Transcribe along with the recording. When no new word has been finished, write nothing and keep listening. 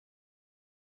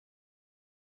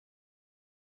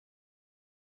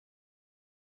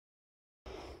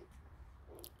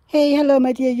Hey, hello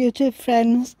my dear YouTube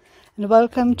friends, and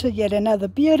welcome to yet another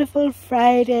beautiful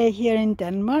Friday here in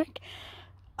Denmark.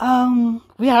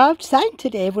 We are outside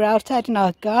today. We're outside in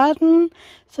our garden,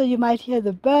 so you might hear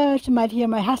the birds, you might hear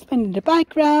my husband in the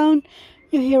background,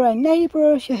 you hear our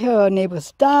neighbors, you hear our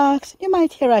neighbors' dogs, you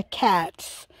might hear our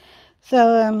cats.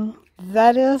 So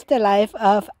that is the life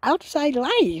of outside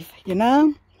life, you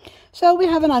know. So we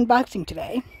have an unboxing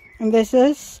today, and this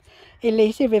is a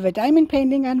Lazy River diamond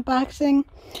painting unboxing.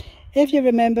 If you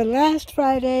remember last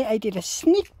Friday, I did a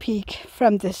sneak peek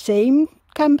from the same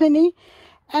company,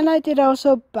 and I did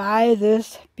also buy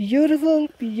this beautiful,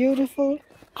 beautiful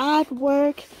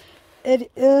artwork. It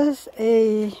is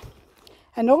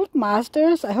an old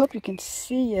masters. I hope you can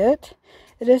see it.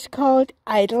 It is called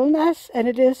Idleness, and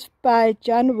it is by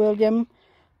John William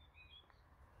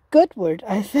Godward,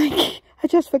 I think. I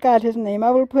just forgot his name.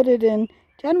 I will put it in.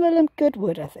 John William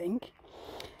Godward, I think.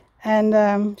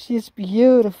 And she's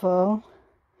beautiful.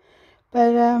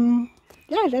 But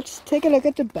yeah, let's take a look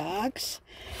at the box.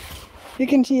 You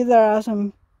can see there are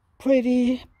some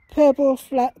pretty purple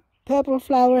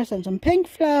flowers and some pink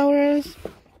flowers.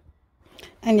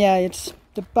 And yeah,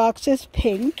 the box is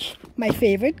pink, my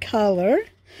favorite color.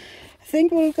 I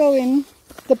think we'll go in.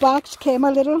 The box came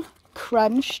a little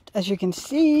crunched, as you can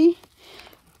see.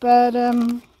 But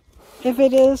if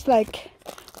it is like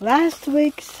last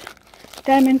week's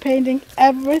diamond painting,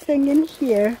 everything in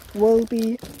here will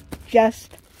be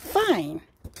just fine.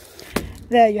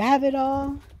 There you have it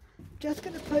all. Just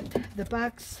gonna put the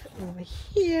box over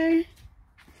here.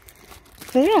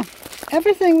 So yeah,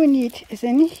 everything we need is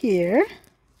in here.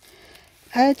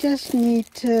 I just need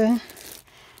to,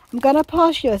 I'm gonna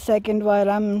pause you a second while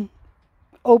I'm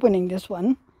opening this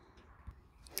one.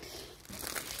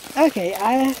 Okay,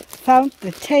 I found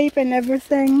the tape and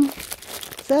everything.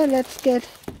 So let's get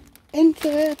into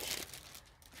it.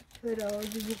 Put all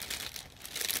the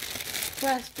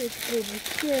plastic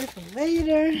over here for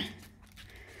later.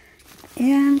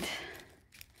 And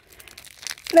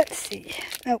let's see.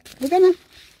 Now we're gonna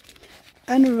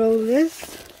unroll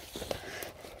this.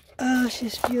 Oh,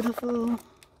 she's beautiful.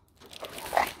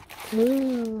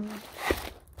 Ooh.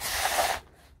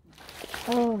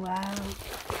 Oh wow.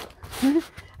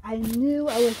 I knew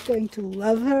I was going to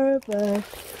love her, but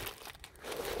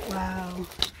wow.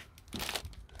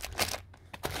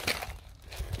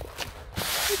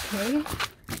 Okay.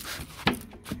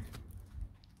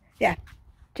 Yeah,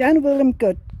 John William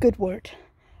Godward.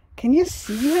 Can you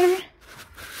see her?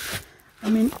 I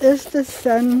mean, is the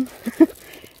sun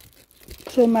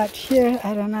too much here?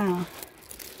 I don't know.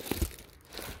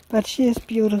 But she is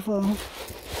beautiful.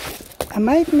 I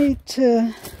might need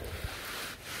to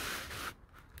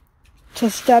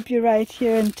stop you right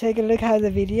here and take a look how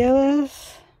the video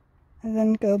is, and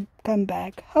then come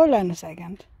back. Hold on a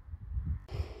second.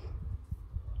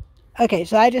 Okay,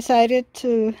 so I decided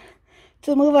to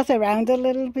move us around a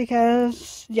little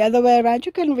because the other way around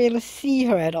you couldn't really see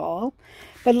her at all.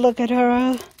 But look at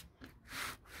her.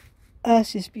 Oh,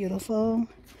 she's beautiful.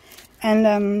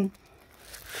 And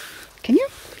can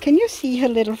you see her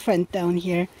little friend down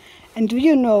here? And do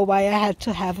you know why I had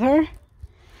to have her?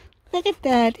 Look at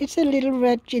that. It's a little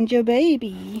red ginger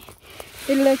baby.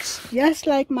 It looks just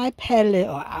like my Pelle,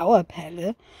 or our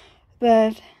Pelle,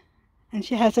 and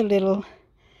she has a little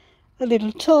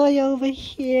toy over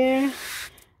here.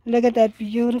 Look at that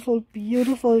beautiful,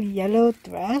 beautiful yellow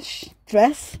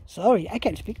dress. Sorry, I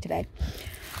can't speak today.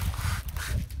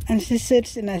 And she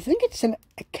sits in, I think it's a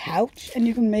couch, and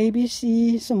you can maybe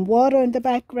see some water in the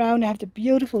background. I have the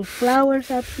beautiful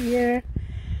flowers up here.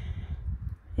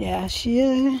 Yeah, she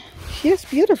is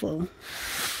beautiful.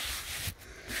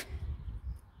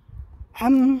 I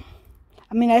mean,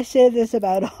 I say this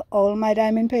about all my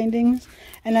diamond paintings,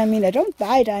 and I mean, I don't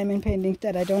buy diamond paintings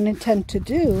that I don't intend to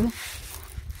do,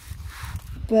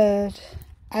 but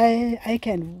I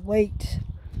can't wait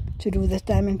to do this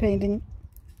diamond painting,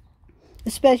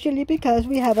 especially because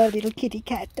we have a little kitty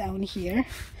cat down here.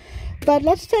 But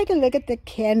let's take a look at the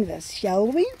canvas, shall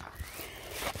we?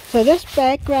 So this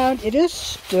background, it is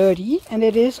sturdy, and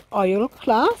it is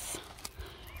oilcloth.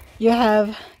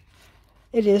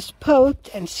 It is poked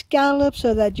and scalloped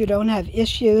so that you don't have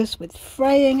issues with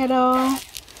fraying at all.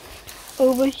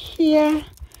 Over here,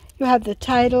 you have the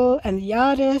title and the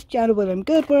artist, John William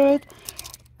Godward.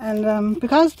 And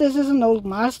because this is an old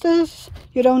masters,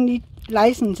 you don't need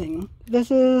licensing.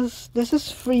 This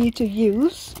is free to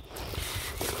use.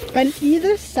 On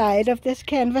either side of this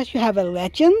canvas, you have a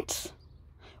legend,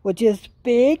 which is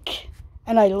big,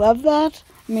 and I love that.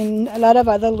 I mean, a lot of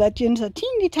other legends are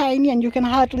teeny tiny and you can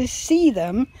hardly see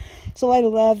them. So I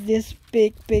love these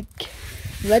big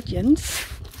legends.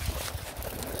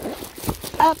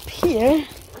 up here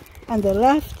on the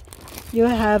left, you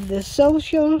have the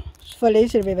social for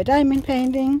Lazy River diamond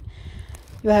painting.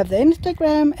 You have the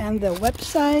Instagram and the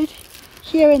website.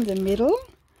 Here in the middle,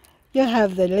 you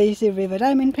have the Lazy River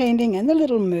diamond painting and the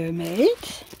Little Mermaid.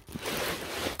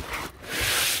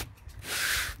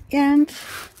 And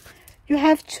you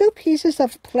have 2 pieces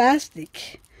of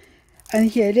plastic. And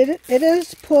here it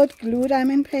is poured glue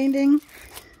diamond painting.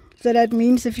 So that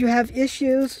means if you have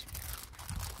issues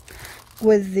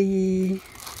with the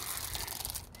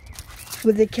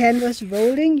canvas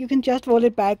rolling, you can just roll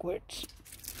it backwards.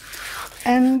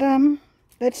 And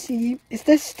let's see, is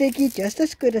this sticky just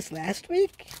as good as last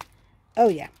week? Oh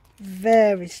yeah,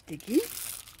 very sticky.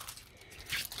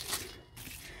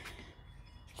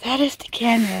 That is the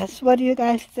canvas. What do you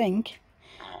guys think?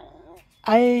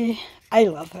 I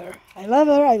love her. I love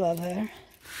her. I love her.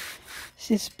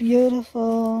 She's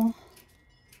beautiful.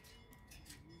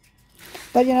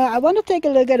 But you know, I want to take a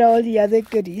look at all the other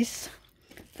goodies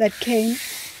that came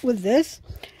with this.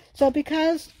 So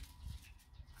because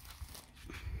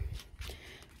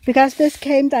this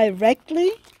came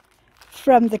directly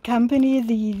from the company,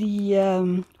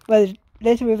 well,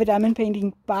 Lazy River Diamond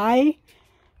Painting buy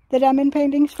the diamond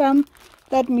paintings from,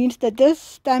 that means that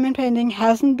this diamond painting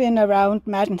hasn't been around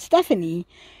Matt and Stephanie,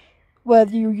 where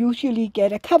you usually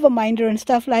get a cover minder and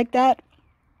stuff like that.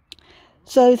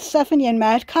 So Stephanie and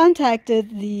Matt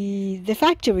contacted the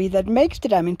factory that makes the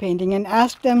diamond painting and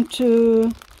asked them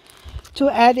to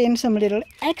add in some little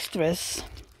extras,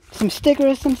 some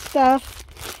stickers and stuff.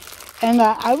 And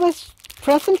I was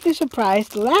pleasantly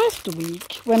surprised last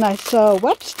week when I saw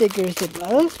what stickers it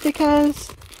was, because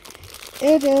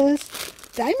it is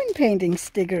diamond painting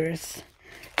stickers.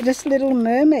 It is Little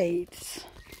Mermaids.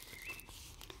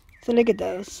 So look at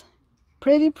those.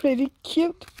 Pretty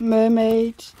cute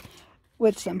mermaids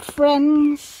with some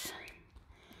friends.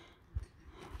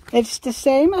 It's the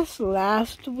same as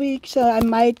last week, so I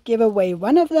might give away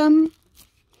one of them.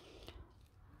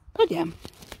 But yeah,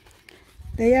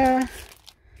 they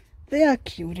are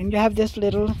cute. And you have this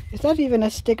little, is that even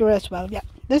a sticker as well? Yeah,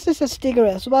 this is a sticker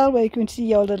as well, where you can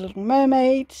see all the little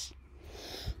mermaids.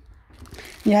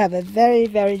 You have a very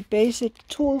basic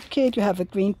toolkit. You have a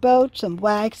green boat, some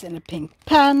wax, and a pink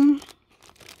pen.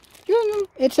 You know,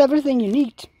 it's everything you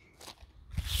need.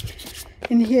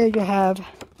 In here you have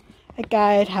a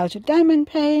guide how to diamond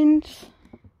paint.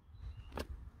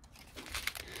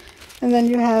 And then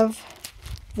you have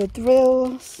the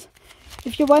drills.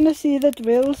 If you want to see the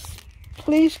drills,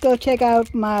 please go check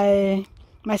out my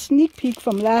sneak peek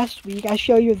from last week. I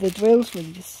show you the drills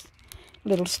with these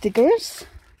little stickers.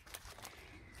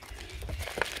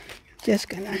 Just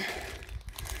gonna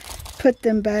put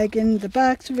them back in the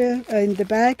box, in the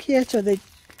bag here, so they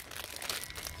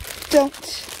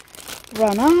don't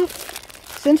run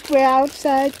off. Since we're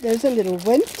outside, there's a little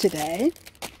wind today.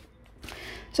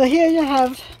 So here you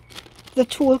have the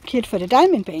toolkit for the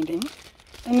diamond painting,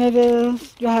 and it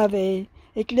is, you have a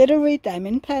glittery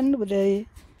diamond pen with a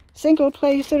single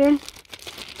placer.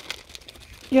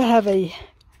 You have a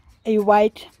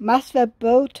white Masva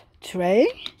boat tray.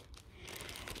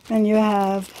 Then you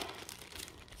have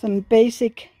some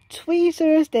basic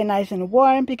tweezers. They're nice and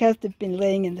warm because they've been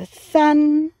laying in the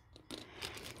sun.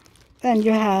 Then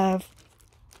you have,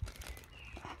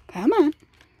 come on.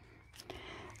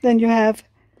 Then you have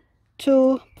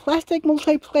 2 plastic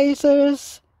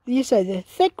multi-placers. These are the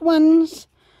thick ones.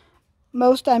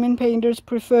 Most diamond painters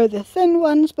prefer the thin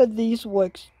ones, but these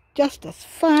work just as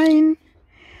fine.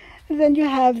 And then you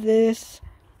have this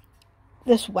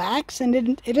wax, and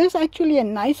it is actually a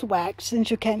nice wax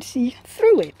since you can't see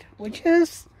through it, which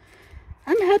is,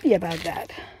 I'm happy about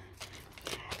that.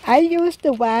 I use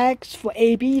the wax for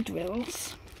AB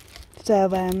drills. So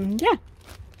yeah.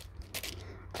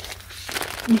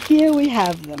 And here we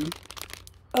have them.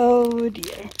 Oh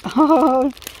dear.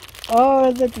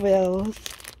 All the drills.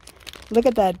 Look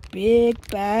at that big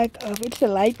bag of, it's a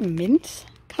light mint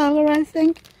color, I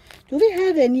think. Do we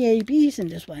have any ABs in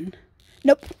this one?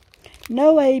 Nope.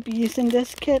 No ABs in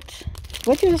this kit,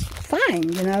 which is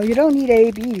fine, you know, you don't need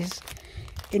ABs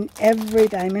in every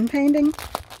diamond painting.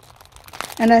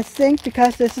 And I think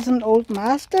because this is an old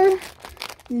master,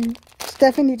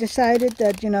 Stephanie decided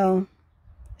that, you know,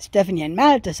 Stephanie and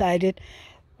Matt decided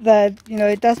that, you know,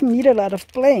 it doesn't need a lot of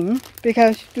bling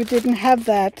because you didn't have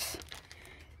that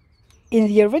in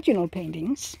the original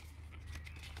paintings.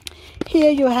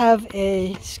 Here you have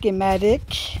a schematic,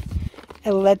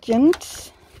 a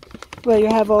legend, where you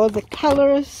have all the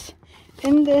colors.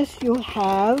 In this you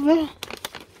have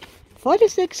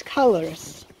 46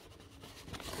 colors.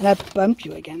 And I bumped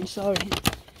you again, sorry.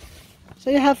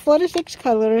 So you have 46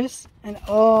 colors and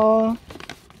all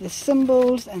the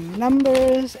symbols and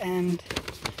numbers, and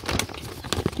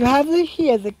you have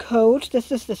here the code.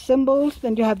 This is the symbols.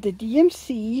 Then you have the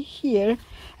DMC here,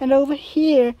 and over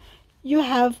here you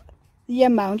have the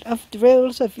amount of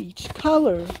drills of each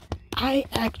color. I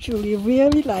actually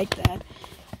really like that.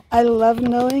 I love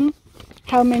knowing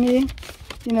how many,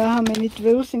 how many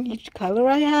drills in each color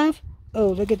I have. Oh,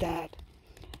 look at that.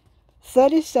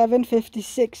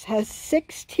 3756 has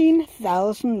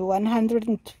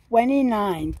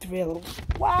 16,129 drills.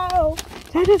 Wow,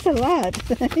 that is a lot.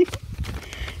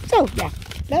 So yeah,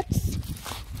 let's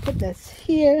put this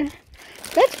here.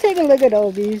 Let's take a look at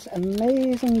all these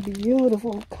amazing,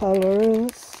 beautiful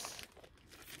colors.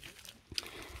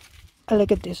 I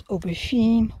look at this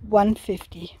aubergine,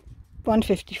 150,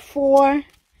 154,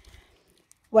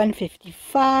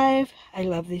 155. I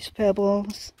love these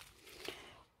pebbles.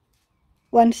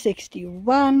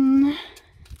 161,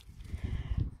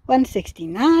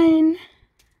 169,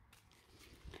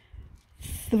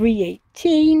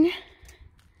 318,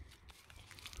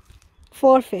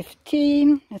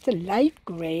 415, that's a light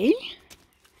gray,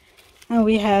 and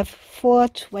we have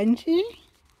 420.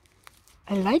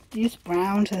 I like these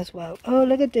browns as well. Oh,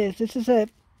 look at this. This is a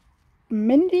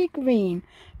minty green,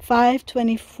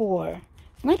 524.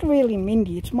 It's not really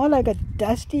minty. It's more like a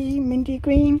dusty minty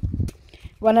green.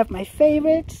 One of my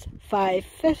favorites,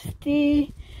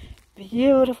 550.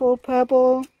 Beautiful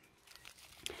purple.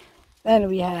 Then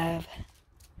we have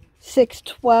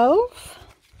 612,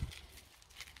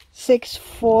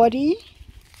 640,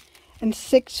 and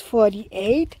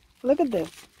 648. Look at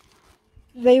this.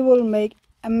 They will make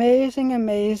amazing,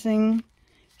 amazing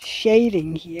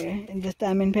shading here in this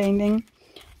diamond painting.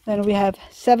 Then we have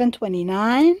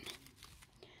 729,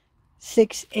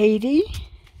 680,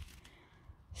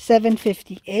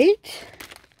 758.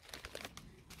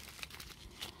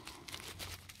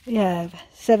 We have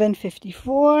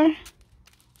 754,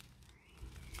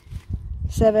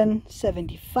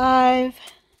 775,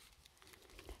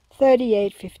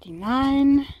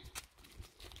 3859,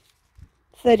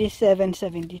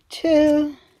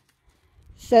 3772,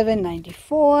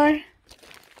 794,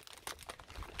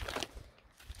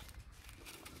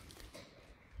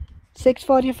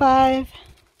 645,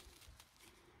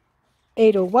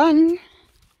 801,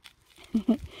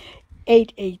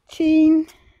 818,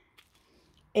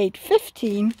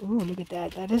 815. Ooh, look at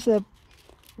that. That is a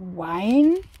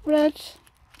wine red.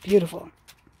 Beautiful.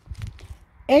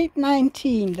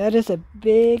 819. That is a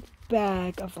big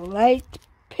bag of light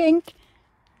pink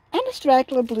and a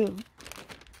straggler blue.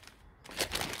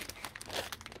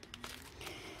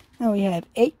 Now we have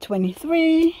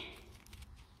 823,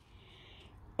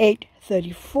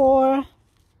 834,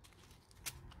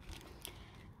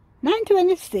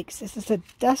 926. This is a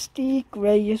dusty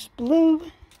grayish blue.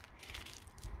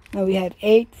 Now we have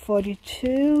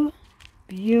 842.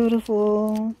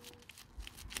 Beautiful.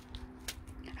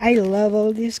 I love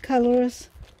all these colors.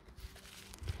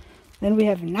 Then we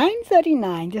have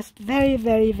 939, just very,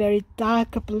 very, very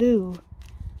dark blue.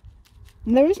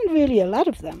 And there isn't really a lot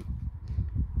of them.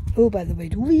 Oh, by the way,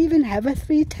 do we even have a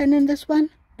 310 in this one?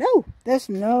 No, there's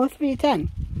no 310.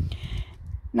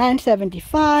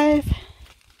 975,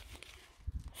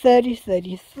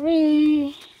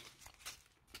 3033,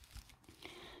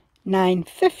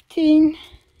 915,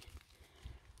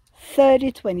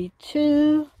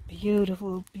 3022.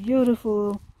 Beautiful,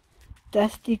 beautiful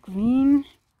dusty green.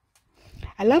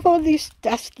 I love all these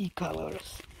dusty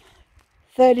colors.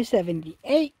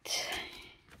 3078,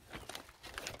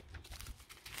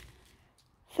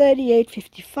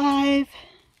 3855,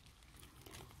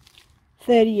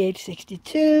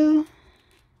 3862,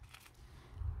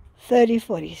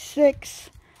 3046.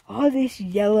 All these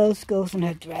yellows goes in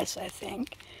her dress, I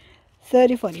think.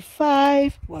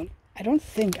 3045. Well, I don't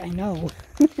think I know.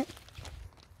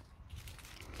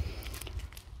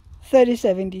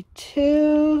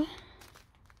 3072,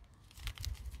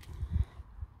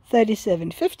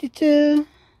 3752,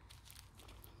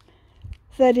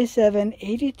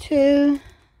 3782.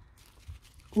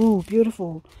 Ooh,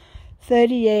 beautiful.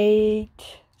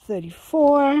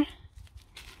 3834,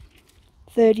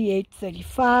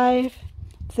 3835,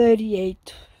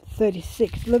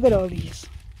 3836. Look at all these.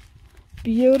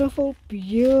 Beautiful,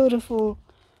 beautiful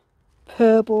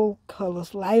purple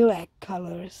colors, lilac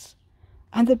colors.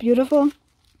 Aren't they beautiful?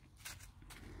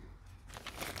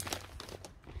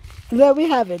 There we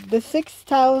have it, the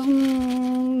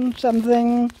 6,000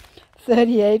 something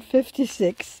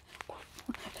 3856.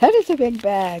 That is a big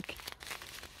bag.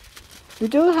 We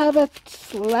do have a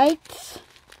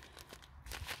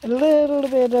little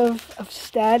bit of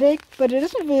static, but it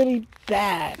isn't really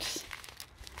bad.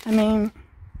 I mean,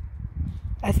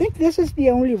 I think this is the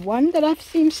only one that I've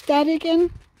seen static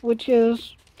in, which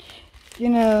is, you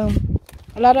know,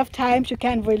 a lot of times you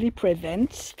can't really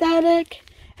prevent static,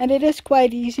 and it is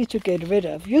quite easy to get rid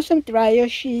of. Use some dryer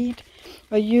sheet,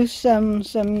 or use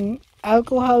some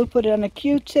alcohol, put it on a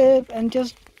Q-tip, and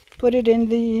just put it in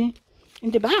the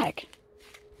bag.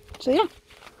 So yeah.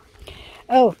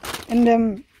 Oh,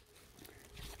 and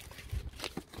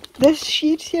this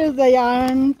sheets here, they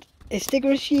aren't a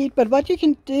sticker sheet, but what you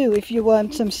can do if you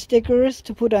want some stickers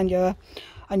to put on your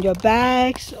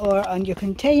bags or on your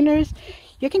containers,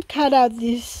 you can cut out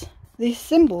these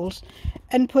symbols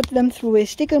and put them through a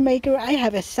sticker maker. I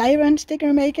have a Siren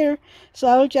sticker maker, so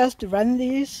I'll just run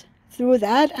these through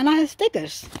that and I have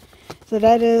stickers. So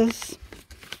that is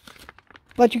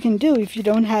what you can do if you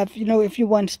don't have, you know, if you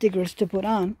want stickers to put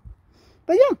on.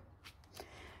 But yeah,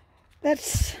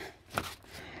 let's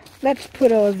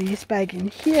put all these back in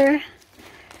here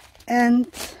and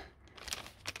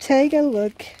take a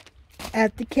look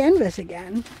at the canvas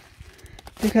again,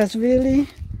 because really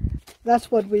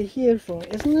that's what we're here for,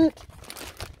 isn't it?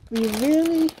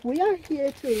 We are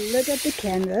here to look at the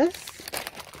canvas.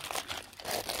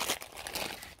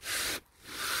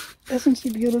 Isn't she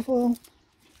beautiful?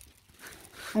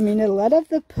 I mean, a lot of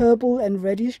the purple and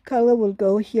reddish color will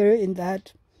go here in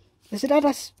that. Is it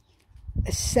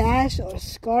a sash or a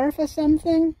scarf or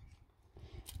something?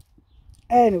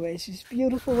 Anyway, she's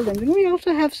beautiful. And then we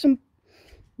also have some,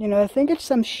 you know, I think it's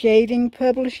some shading,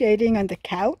 purple shading on the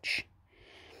couch.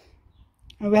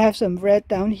 And we have some red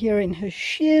down here in her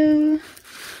shoe.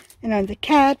 And on the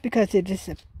cat, because it is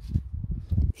a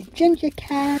ginger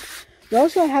cat. We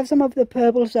also have some of the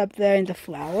purples up there in the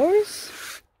flowers.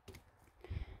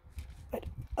 But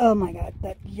oh my god,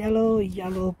 that yellow,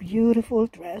 beautiful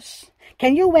dress.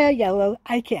 Can you wear yellow?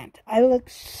 I can't. I look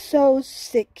so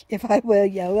sick if I wear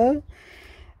yellow.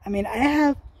 I mean,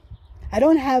 I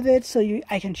don't have it, so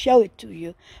I can show it to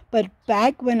you. But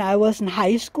back when I was in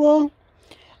high school,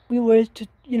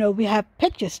 we have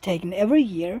pictures taken every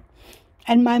year.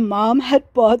 And my mom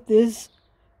had bought this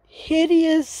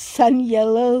hideous sun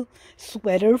yellow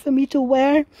sweater for me to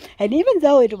wear. And even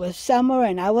though it was summer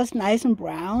and I was nice and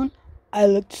brown, I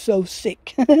looked so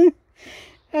sick. Oh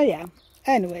yeah.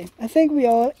 Anyway, I think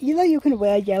either you can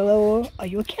wear yellow or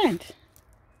you can't.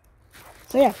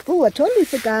 So yeah. Oh, I totally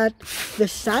forgot the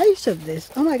size of this.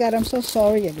 Oh my god, I'm so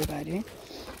sorry, everybody.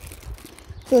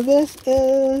 So this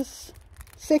is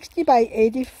 60 by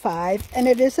 85, and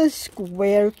it is a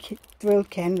square drill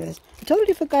canvas. I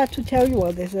totally forgot to tell you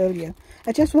all this earlier.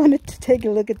 I just wanted to take a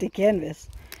look at the canvas.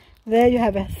 There you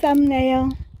have a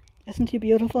thumbnail. Isn't she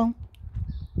beautiful?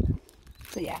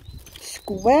 So yeah,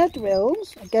 square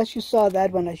drills. I guess you saw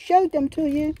that when I showed them to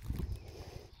you.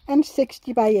 And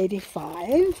 60 by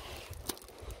 85.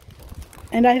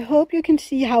 And I hope you can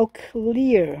see how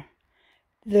clear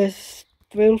this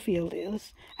drill field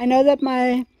is. I know that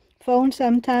my phone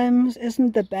sometimes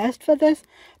isn't the best for this,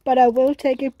 but I will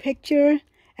take a picture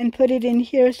and put it in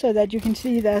here so that you can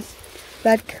see that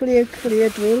clear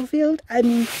drill field. I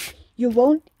mean, you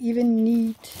won't even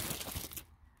need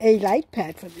a light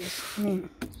pad for this. I mean,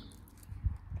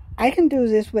 I can do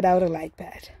this without a light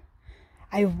pad.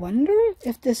 I wonder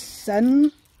if the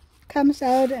sun comes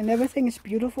out and everything is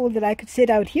beautiful, that I could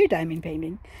sit out here diamond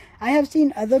painting. I have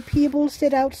seen other people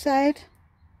sit outside.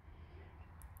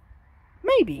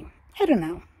 Maybe. I don't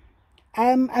know.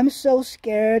 I'm so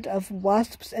scared of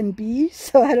wasps and bees,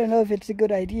 so I don't know if it's a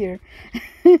good idea.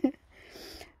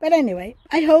 But anyway,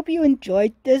 I hope you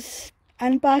enjoyed this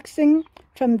unboxing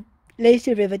from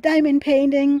Lazy River Diamond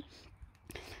Painting.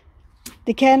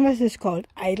 The canvas is called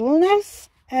Idleness,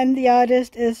 and the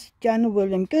artist is John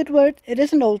William Godward. It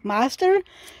is an old master,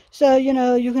 so you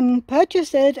know, you can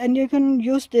purchase it and you can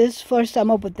use this for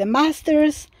summer with the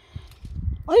masters,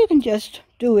 or you can just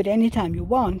do it anytime you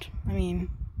want. I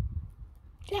mean,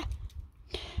 yeah.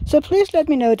 So please let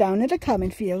me know down in the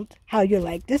comment field how you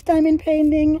like this diamond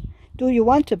painting. Do you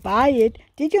want to buy it?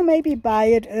 Did you maybe buy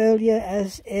it earlier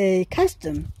as a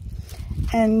custom?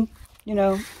 And, you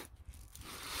know,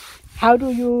 how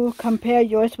do you compare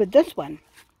yours with this one?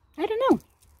 I don't know.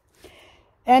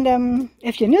 And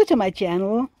if you're new to my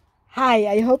channel, hi,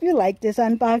 I hope you liked this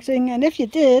unboxing. And if you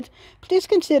did, please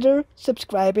consider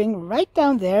subscribing right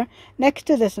down there. Next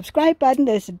to the subscribe button,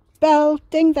 there's a bell.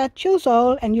 Ding that, choose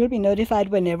all, and you'll be notified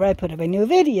whenever I put up a new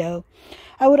video.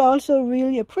 I would also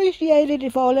really appreciate it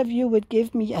if all of you would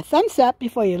give me a thumbs up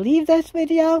before you leave this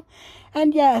video.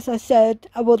 And yeah, as I said,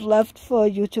 I would love for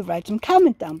you to write some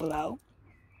comment down below.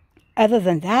 Other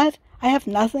than that, I have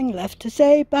nothing left to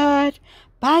say, but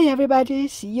bye everybody.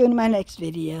 See you in my next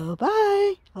video.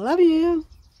 Bye. I love you.